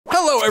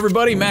Hello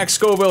everybody, Max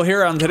Scoville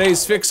here. On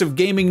today's Fix of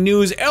Gaming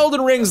News, Elden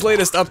Ring's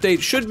latest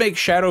update should make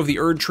Shadow of the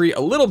Erdtree a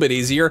little bit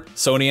easier.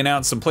 Sony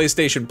announced some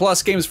PlayStation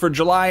Plus games for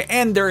July,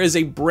 and there is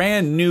a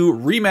brand new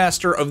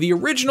remaster of the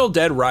original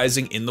Dead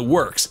Rising in the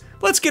works.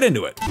 Let's get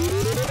into it.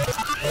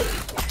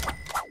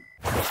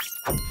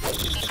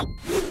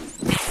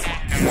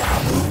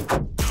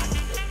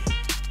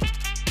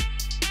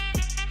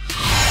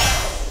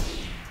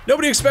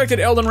 Nobody expected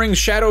Elden Ring's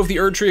Shadow of the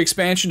Erdtree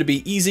expansion to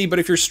be easy, but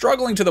if you're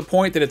struggling to the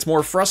point that it's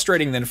more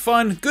frustrating than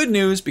fun, good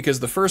news, because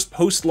the first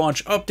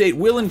post-launch update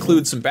will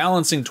include some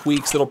balancing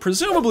tweaks that'll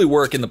presumably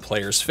work in the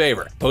player's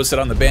favor. Posted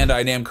on the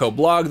Bandai Namco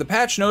blog, the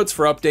patch notes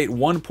for update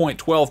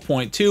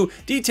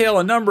 1.12.2 detail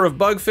a number of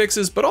bug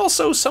fixes, but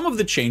also some of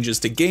the changes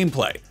to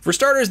gameplay. For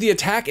starters, the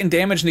attack and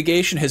damage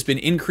negation has been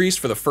increased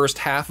for the first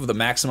half of the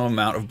maximum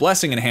amount of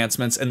blessing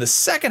enhancements, and the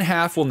second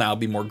half will now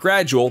be more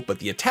gradual, but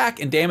the attack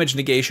and damage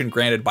negation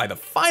granted by the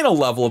final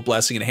level of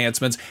blessing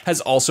enhancements has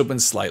also been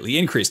slightly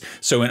increased.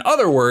 So in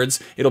other words,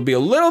 it'll be a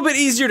little bit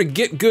easier to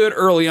get good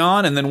early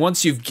on, and then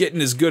once you've gotten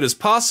as good as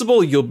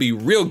possible, you'll be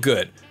real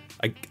good.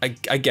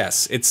 I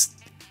guess.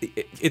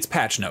 It's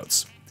patch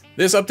notes.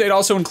 This update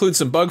also includes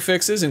some bug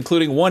fixes,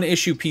 including one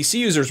issue PC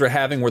users were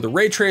having where the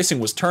ray tracing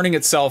was turning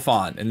itself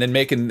on and then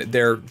making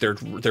their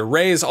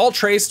rays all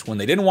traced when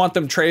they didn't want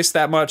them traced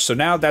that much. So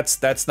now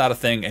that's not a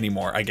thing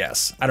anymore, I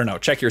guess. I don't know,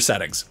 check your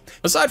settings.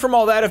 Aside from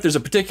all that, if there's a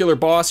particular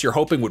boss you're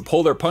hoping would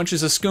pull their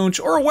punches a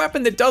skoonch, or a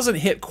weapon that doesn't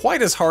hit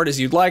quite as hard as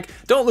you'd like,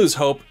 don't lose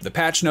hope. The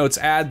patch notes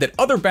add that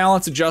other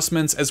balance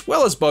adjustments as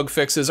well as bug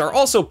fixes are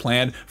also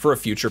planned for a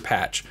future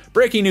patch.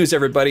 Breaking news,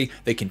 everybody,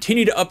 they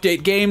continue to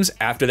update games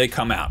after they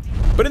come out.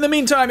 But in the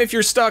meantime, if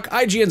you're stuck,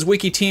 IGN's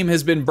wiki team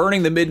has been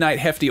burning the midnight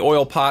hefty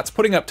oil pots,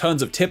 putting up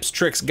tons of tips,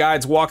 tricks,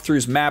 guides,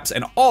 walkthroughs, maps,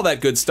 and all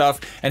that good stuff.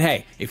 And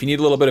hey, if you need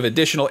a little bit of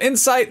additional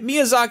insight,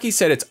 Miyazaki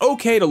said it's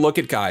okay to look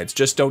at guides,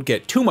 just don't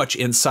get too much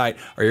insight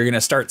or you're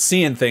gonna start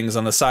seeing things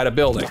on the side of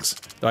buildings.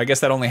 Though I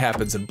guess that only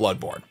happens in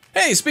Bloodborne.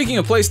 Hey, speaking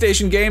of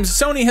PlayStation games,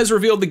 Sony has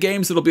revealed the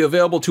games that'll be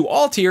available to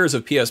all tiers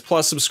of PS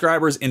Plus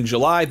subscribers in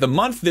July, the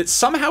month that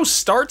somehow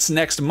starts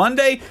next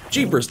Monday.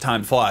 Jeepers,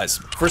 time flies.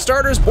 For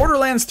starters,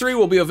 Borderlands 3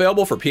 will be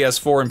available for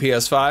PS4 and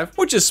PS5,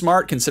 which is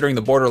smart considering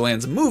the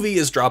Borderlands movie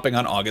is dropping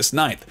on August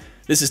 9th.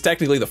 This is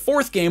technically the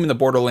fourth game in the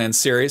Borderlands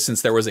series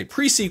since there was a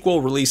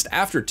pre-sequel released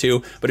after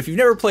 2, but if you've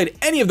never played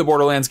any of the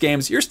Borderlands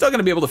games, you're still going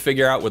to be able to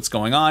figure out what's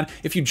going on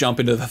if you jump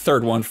into the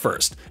third one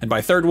first. And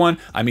by third one,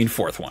 I mean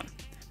fourth one.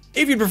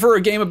 If you prefer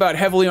a game about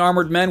heavily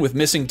armored men with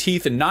missing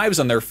teeth and knives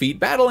on their feet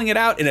battling it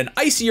out in an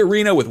icy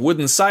arena with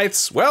wooden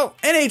scythes, well,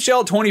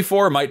 NHL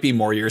 24 might be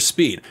more your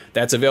speed.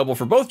 That's available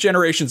for both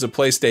generations of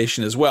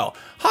PlayStation as well.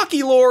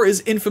 Hockey lore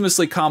is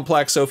infamously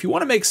complex, so if you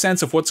want to make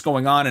sense of what's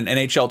going on in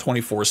NHL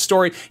 24's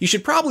story, you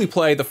should probably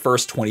play the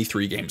first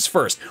 23 games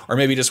first, or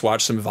maybe just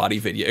watch some VOD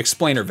video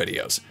explainer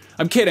videos.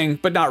 I'm kidding,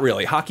 but not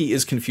really. Hockey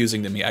is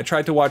confusing to me. I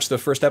tried to watch the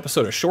first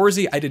episode of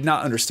Shoresy, I did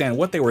not understand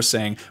what they were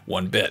saying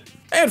one bit.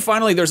 And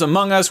finally, there's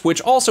Among Us,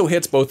 which also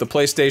hits both the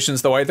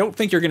PlayStations, though I don't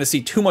think you're going to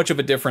see too much of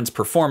a difference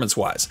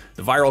performance-wise.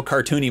 The viral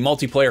cartoony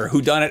multiplayer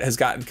whodunit has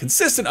gotten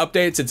consistent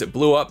updates since it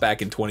blew up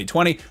back in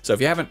 2020, so if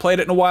you haven't played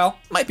it in a while,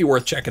 it might be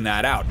worth checking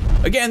that out.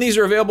 Again, these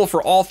are available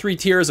for all 3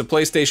 tiers of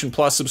PlayStation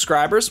Plus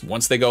subscribers.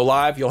 Once they go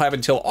live, you'll have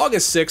until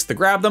August 6th to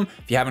grab them.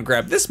 If you haven't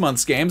grabbed this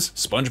month's games,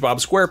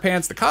 SpongeBob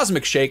SquarePants, The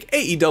Cosmic Shake,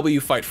 AEW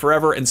Fight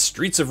Forever, and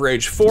Streets of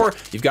Rage 4,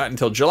 you've got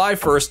until July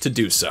 1st to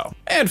do so.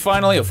 And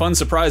finally, a fun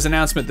surprise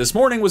announcement this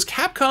morning was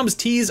Capcom's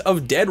tease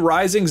of Dead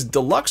Rising's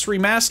Deluxe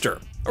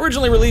Remaster.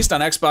 Originally released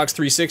on Xbox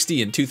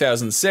 360 in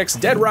 2006,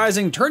 Dead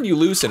Rising turned you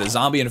loose at a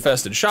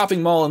zombie-infested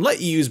shopping mall and let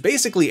you use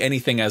basically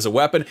anything as a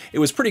weapon. It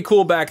was pretty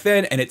cool back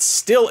then, and it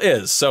still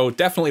is, so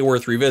definitely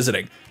worth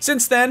revisiting.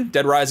 Since then,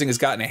 Dead Rising has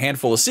gotten a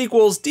handful of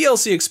sequels,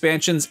 DLC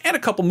expansions, and a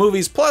couple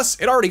movies, plus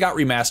it already got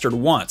remastered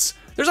once.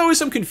 There's always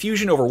some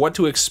confusion over what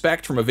to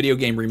expect from a video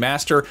game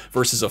remaster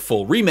versus a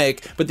full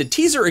remake, but the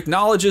teaser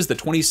acknowledges the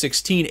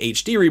 2016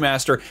 HD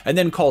remaster and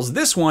then calls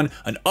this one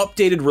an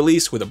updated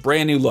release with a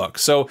brand new look.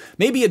 So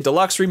maybe a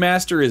deluxe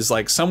remaster is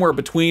like somewhere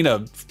between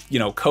a,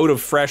 coat of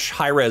fresh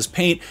high-res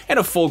paint and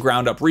a full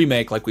ground-up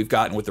remake like we've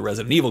gotten with the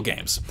Resident Evil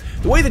games.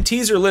 The way the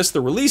teaser lists the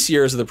release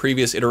years of the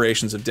previous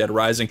iterations of Dead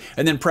Rising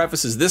and then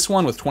prefaces this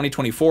one with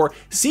 2024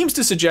 seems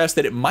to suggest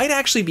that it might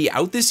actually be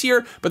out this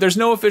year, but there's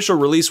no official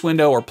release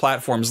window or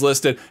platforms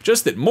listed,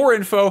 just that more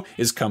info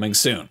is coming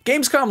soon.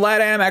 Gamescom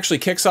LATAM actually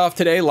kicks off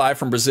today live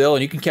from Brazil,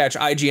 and you can catch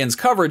IGN's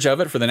coverage of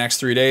it for the next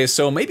 3 days,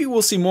 so maybe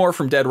we'll see more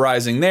from Dead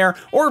Rising there,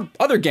 or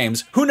other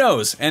games, who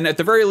knows? And at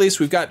the very least,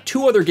 we've got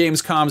 2 other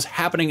Gamescoms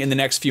happening in the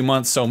next few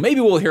months, so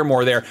maybe we'll hear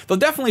more there. They'll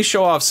definitely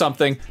show off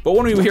something, but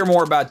when we hear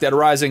more about Dead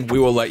Rising, we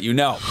will let you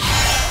know.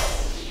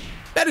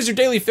 That is your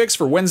daily fix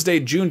for Wednesday,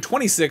 June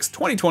 26,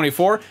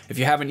 2024. If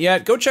you haven't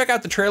yet, go check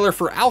out the trailer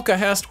for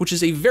Alcahest, which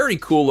is a very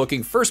cool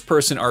looking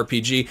first-person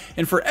RPG,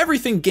 and for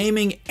everything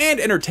gaming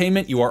and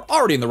entertainment, you are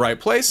already in the right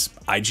place,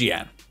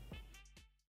 IGN.